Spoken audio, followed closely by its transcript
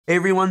Hey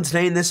everyone,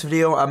 today in this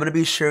video, I'm going to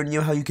be showing you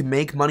how you can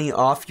make money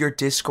off your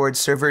Discord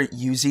server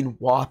using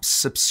WAP's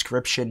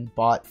subscription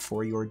bot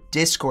for your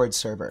Discord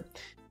server.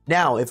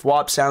 Now, if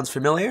WAP sounds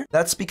familiar,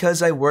 that's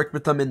because I worked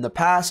with them in the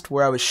past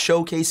where I was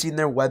showcasing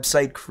their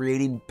website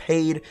creating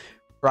paid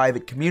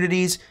private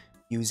communities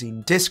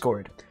using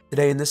Discord.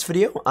 Today in this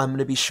video, I'm going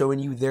to be showing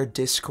you their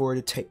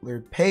Discord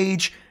tailored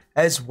page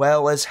as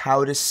well as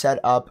how to set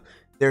up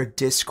their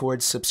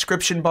Discord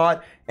subscription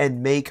bot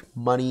and make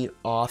money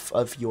off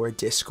of your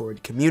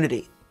Discord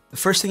community. The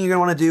first thing you're going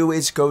to want to do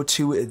is go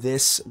to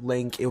this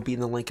link. It will be in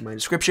the link in my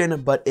description,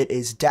 but it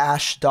is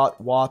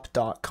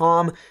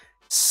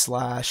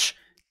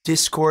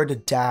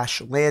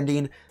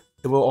dash.wap.com/discord-landing.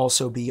 It will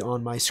also be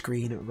on my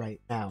screen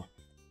right now.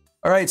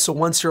 Alright, so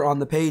once you're on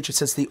the page, it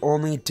says the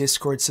only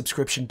Discord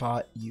subscription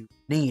bot you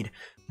need.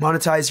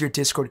 Monetize your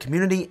Discord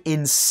community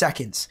in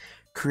seconds.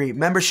 Create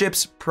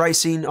memberships,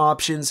 pricing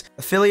options,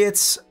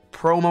 affiliates,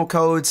 promo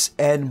codes,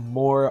 and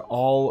more,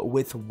 all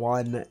with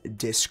one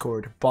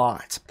Discord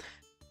bot.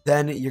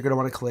 Then you're going to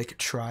want to click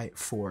try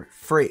for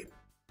free.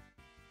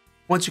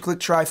 Once you click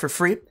try for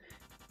free,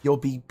 you'll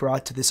be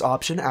brought to this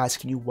option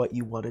asking you what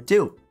you want to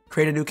do.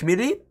 Create a new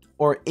community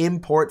or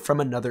import from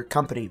another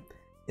company.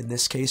 In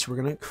this case, we're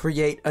going to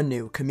create a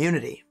new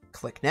community.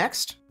 Click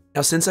next.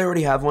 Now, since I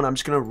already have one, I'm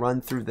just going to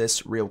run through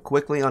this real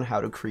quickly on how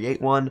to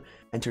create one.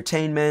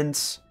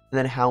 Entertainment. And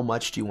then how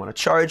much do you want to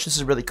charge? This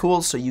is really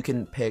cool, so you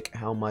can pick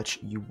how much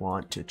you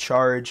want to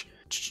charge.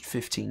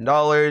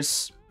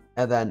 $15.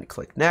 And then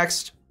click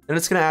next. And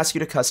it's going to ask you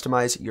to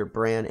customize your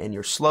brand and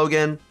your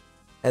slogan.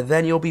 And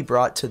then you'll be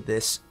brought to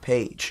this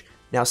page.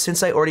 Now,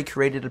 since I already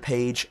created a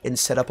page and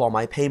set up all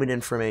my payment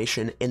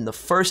information in the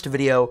first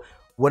video,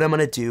 what I'm going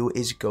to do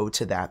is go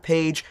to that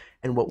page.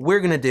 And what we're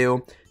going to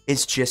do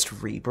is just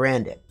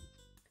rebrand it.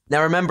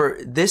 Now,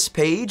 remember, this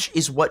page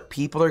is what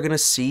people are going to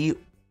see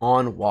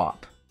on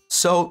WAP.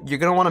 So you're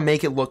going to want to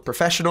make it look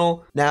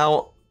professional.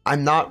 Now,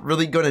 I'm not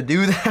really going to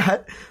do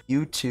that.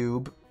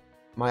 YouTube,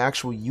 my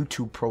actual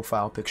YouTube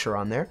profile picture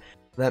on there.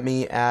 Let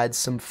me add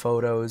some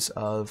photos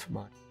of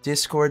my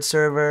Discord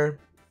server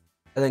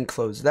and then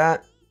close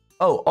that.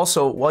 Oh,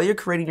 also, while you're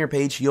creating your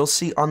page, you'll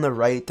see on the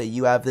right that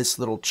you have this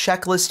little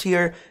checklist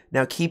here.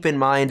 Now, keep in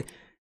mind,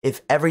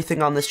 if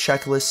everything on this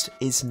checklist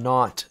is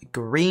not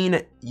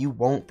green, you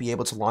won't be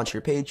able to launch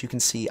your page. You can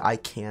see I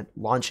can't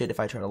launch it. If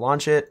I try to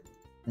launch it,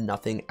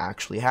 nothing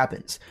actually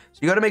happens. So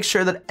you got to make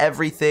sure that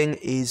everything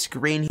is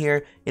green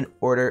here in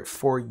order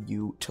for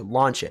you to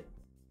launch it.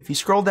 If you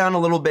scroll down a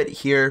little bit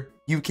here,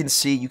 you can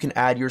see you can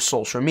add your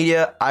social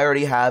media. I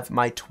already have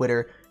my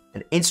Twitter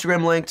and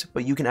Instagram linked,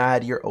 but you can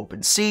add your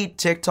OpenSea,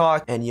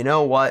 TikTok, and you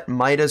know what?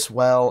 Might as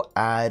well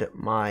add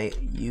my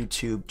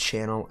YouTube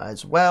channel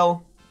as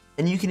well.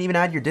 And you can even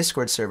add your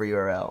Discord server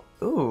URL.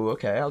 Ooh,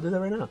 okay, I'll do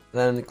that right now.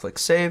 Then click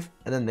save,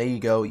 and then there you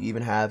go. You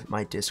even have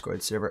my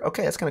Discord server.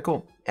 Okay, that's kind of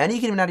cool. And you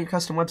can even add your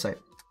custom website.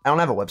 I don't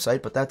have a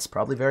website, but that's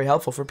probably very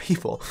helpful for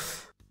people.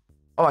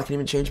 Oh, I can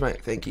even change my,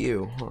 thank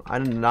you. I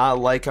did not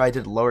like how I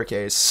did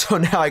lowercase, so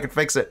now I can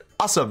fix it.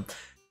 Awesome.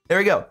 There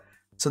we go.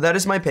 So that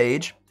is my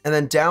page. And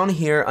then down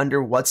here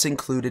under what's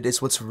included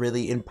is what's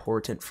really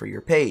important for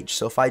your page.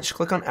 So if I just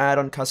click on add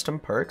on custom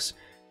perks,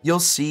 you'll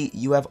see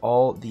you have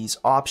all these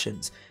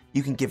options.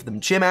 You can give them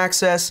gym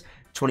access,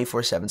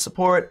 24/7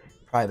 support,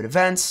 private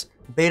events,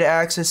 beta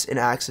access, and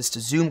access to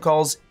Zoom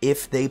calls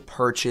if they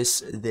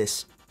purchase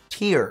this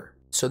tier.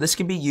 So this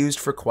can be used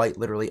for quite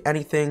literally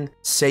anything.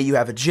 Say you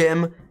have a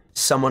gym,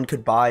 someone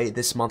could buy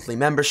this monthly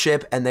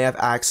membership and they have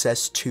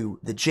access to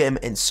the gym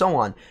and so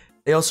on.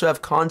 They also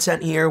have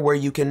content here where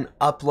you can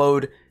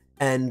upload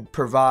and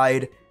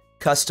provide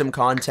custom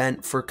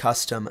content for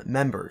custom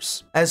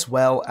members, as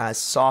well as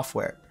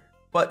software.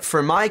 But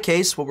for my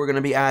case, what we're going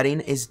to be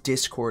adding is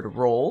Discord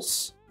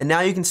roles. And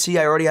now you can see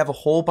I already have a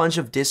whole bunch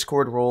of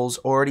Discord roles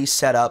already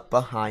set up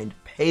behind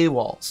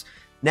paywalls.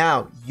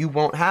 Now, you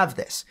won't have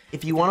this.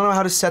 If you want to know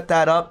how to set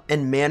that up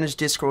and manage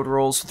Discord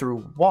roles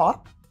through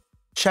WAP,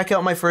 check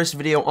out my first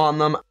video on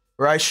them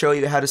where I show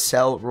you how to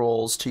sell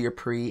roles to your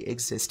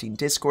pre-existing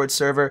Discord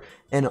server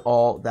and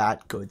all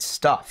that good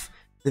stuff.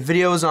 The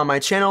video is on my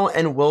channel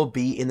and will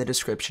be in the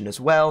description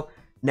as well.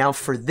 Now,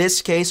 for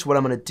this case, what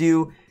I'm going to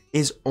do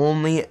is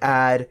only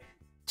add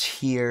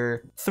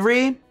tier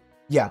 3.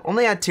 Yeah,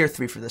 only add tier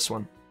 3 for this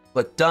one.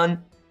 Click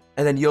done,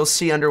 and then you'll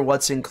see under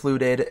what's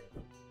included,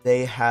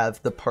 they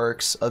have the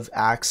perks of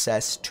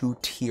access to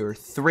tier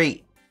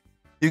 3.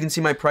 You can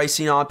see my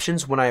pricing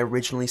options when I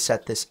originally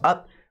set this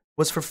up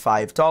was for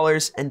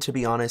 $5, and to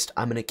be honest,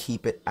 I'm going to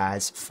keep it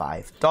as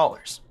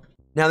 $5.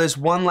 Now, there's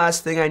one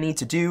last thing I need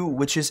to do,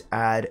 which is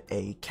add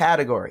a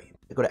category.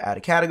 I go to add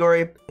a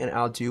category, and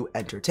I'll do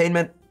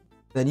entertainment.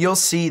 Then you'll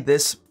see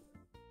this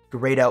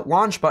grayed out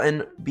launch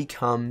button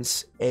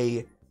becomes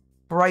a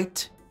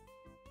bright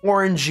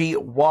orangey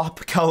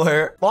WAP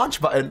color launch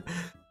button.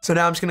 So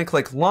now I'm just going to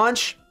click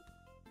launch,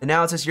 and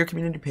now it says your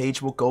community page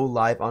will go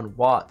live on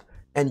WAP,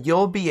 and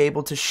you'll be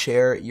able to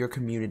share your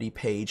community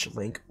page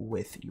link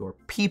with your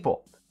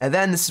people. And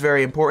then this is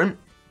very important.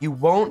 You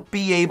won't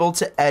be able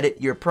to edit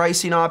your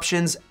pricing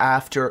options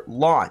after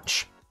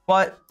launch,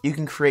 but you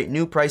can create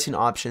new pricing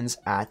options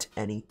at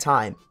any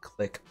time.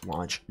 Click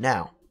launch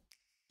now.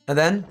 And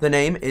then the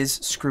name is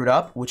screwed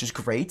up, which is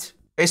great.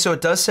 Okay, so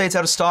it does say it's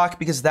out of stock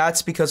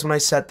because when I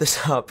set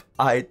this up,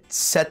 I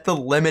set the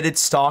limited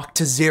stock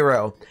to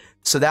 0.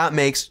 So that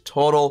makes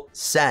total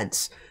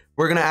sense.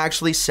 We're going to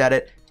actually set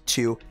it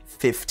to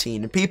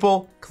 15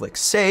 people. Click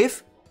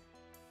save.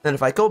 Then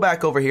if I go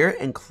back over here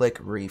and click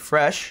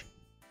refresh,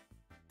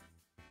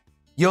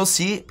 you'll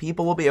see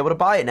people will be able to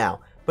buy it now.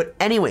 But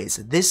anyways,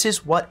 this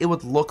is what it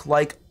would look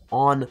like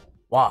on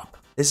WAP.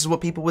 This is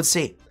what people would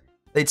see.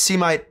 They'd see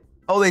my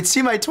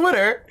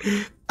Twitter.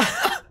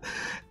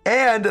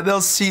 And they'll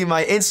see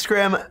my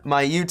Instagram,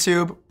 my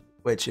YouTube,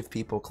 which if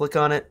people click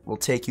on it, will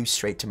take you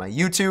straight to my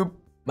YouTube.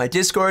 My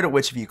Discord,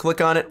 which if you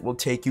click on it, will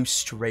take you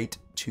straight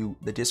to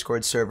the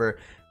Discord server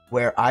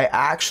where I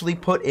actually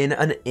put in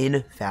an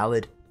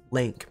invalid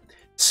link.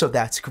 So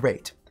that's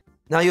great.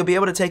 Now you'll be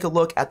able to take a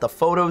look at the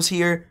photos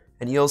here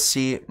and you'll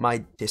see my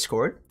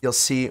Discord. You'll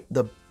see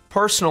the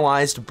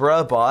personalized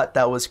bruh bot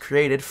that was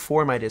created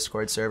for my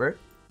Discord server.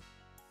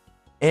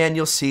 And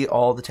you'll see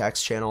all the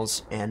text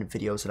channels and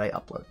videos that I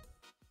upload.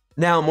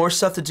 Now, more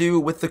stuff to do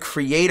with the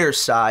creator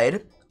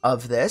side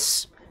of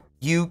this.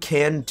 You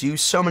can do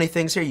so many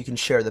things here. You can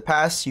share the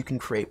pass. You can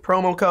create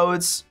promo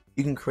codes.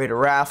 You can create a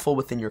raffle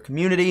within your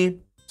community.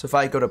 So if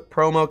I go to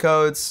promo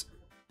codes,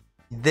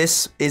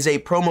 this is a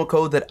promo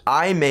code that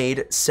I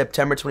made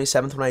September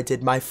 27th when I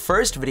did my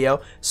first video.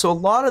 So a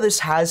lot of this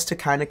has to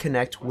kind of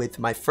connect with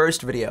my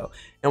first video.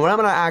 And what I'm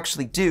going to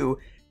actually do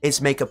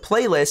is make a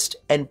playlist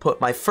and put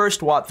my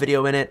first WAP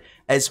video in it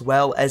as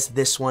well as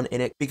this one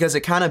in it because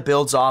it kind of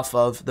builds off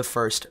of the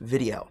first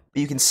video.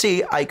 You can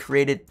see I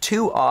created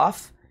 2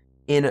 off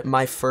in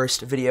my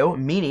first video,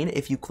 meaning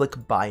if you click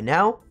buy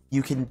now,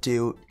 you can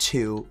do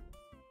 2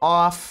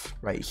 off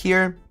right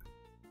here,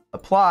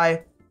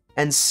 apply,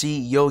 and see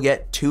you'll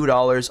get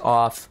 $2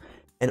 off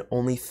and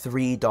only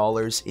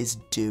 $3 is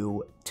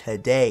due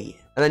today.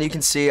 And then you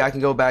can see I can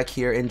go back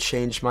here and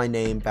change my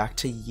name back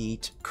to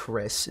Yeet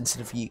Chris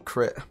instead of Yeet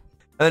Crit. And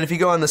then if you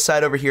go on the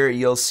side over here,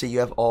 you'll see you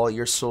have all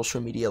your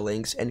social media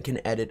links and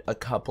can edit a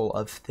couple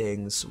of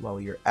things while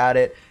you're at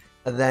it.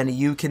 And then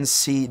you can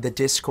see the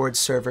Discord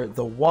server,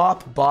 the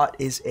WAP bot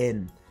is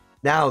in.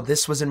 Now,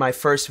 this was in my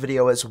first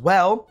video as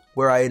well,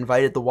 where I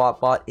invited the WAP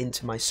bot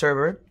into my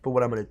server. But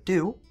what I'm going to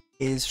do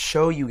is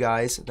show you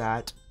guys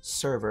that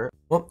server.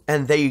 Well,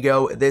 and there you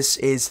go. This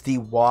is the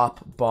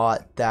WAP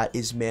bot that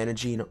is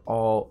managing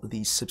all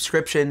these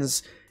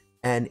subscriptions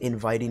and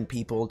inviting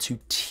people to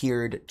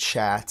tiered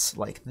chats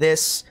like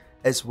this,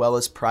 as well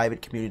as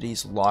private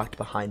communities locked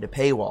behind a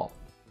paywall.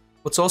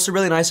 What's also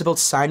really nice about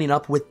signing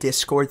up with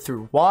Discord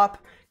through WAP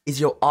is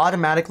you'll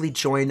automatically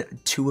join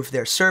 2 of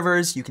their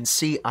servers. You can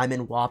see I'm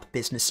in WAP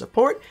Business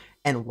Support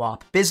and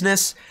WAP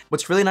Business.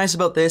 What's really nice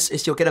about this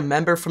is you'll get a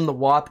member from the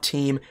WAP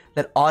team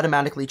that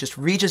automatically just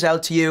reaches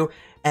out to you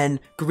and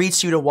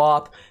greets you to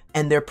WAP,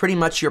 and they're pretty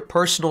much your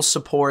personal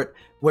support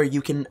where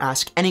you can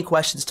ask any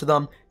questions to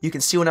them. You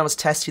can see when I was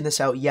testing this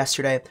out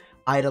yesterday,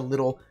 I had a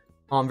little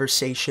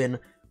conversation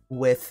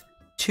with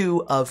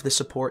 2 of the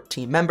support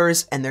team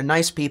members, and they're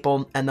nice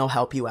people and they'll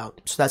help you out.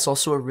 So that's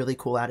also a really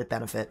cool added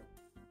benefit.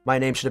 My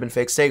name should have been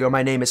fixed. There you go,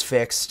 my name is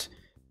fixed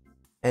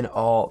and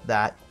all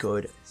that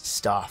good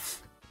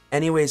stuff.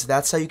 Anyways,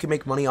 that's how you can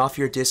make money off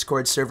your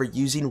Discord server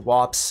using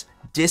WAP's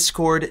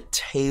Discord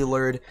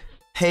tailored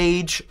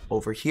page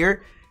over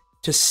here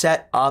to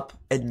set up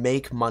and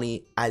make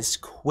money as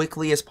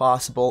quickly as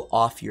possible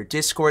off your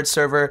Discord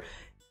server.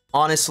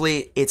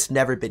 Honestly, it's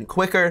never been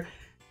quicker.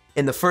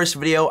 In the first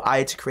video, I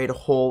had to create a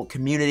whole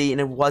community and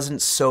it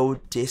wasn't so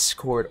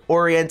Discord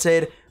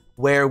oriented,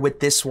 where with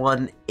this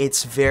one,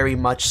 it's very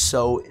much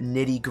so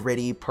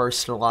nitty-gritty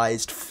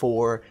personalized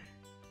for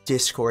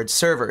Discord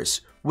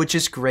servers, which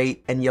is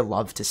great and you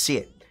love to see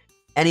it.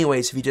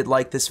 Anyways, if you did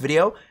like this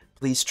video,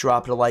 please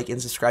drop it a like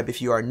and subscribe if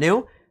you are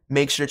new.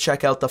 Make sure to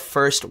check out the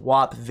first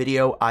WAP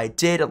video I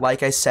did.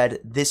 Like I said,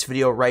 this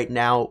video right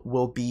now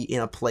will be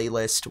in a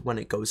playlist when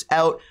it goes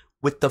out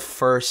with the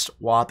first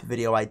WAP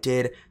video I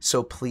did.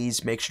 So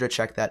please make sure to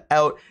check that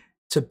out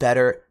to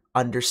better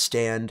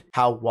understand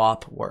how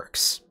WAP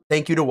works.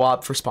 Thank you to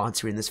WAP for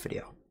sponsoring this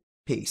video.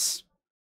 Peace.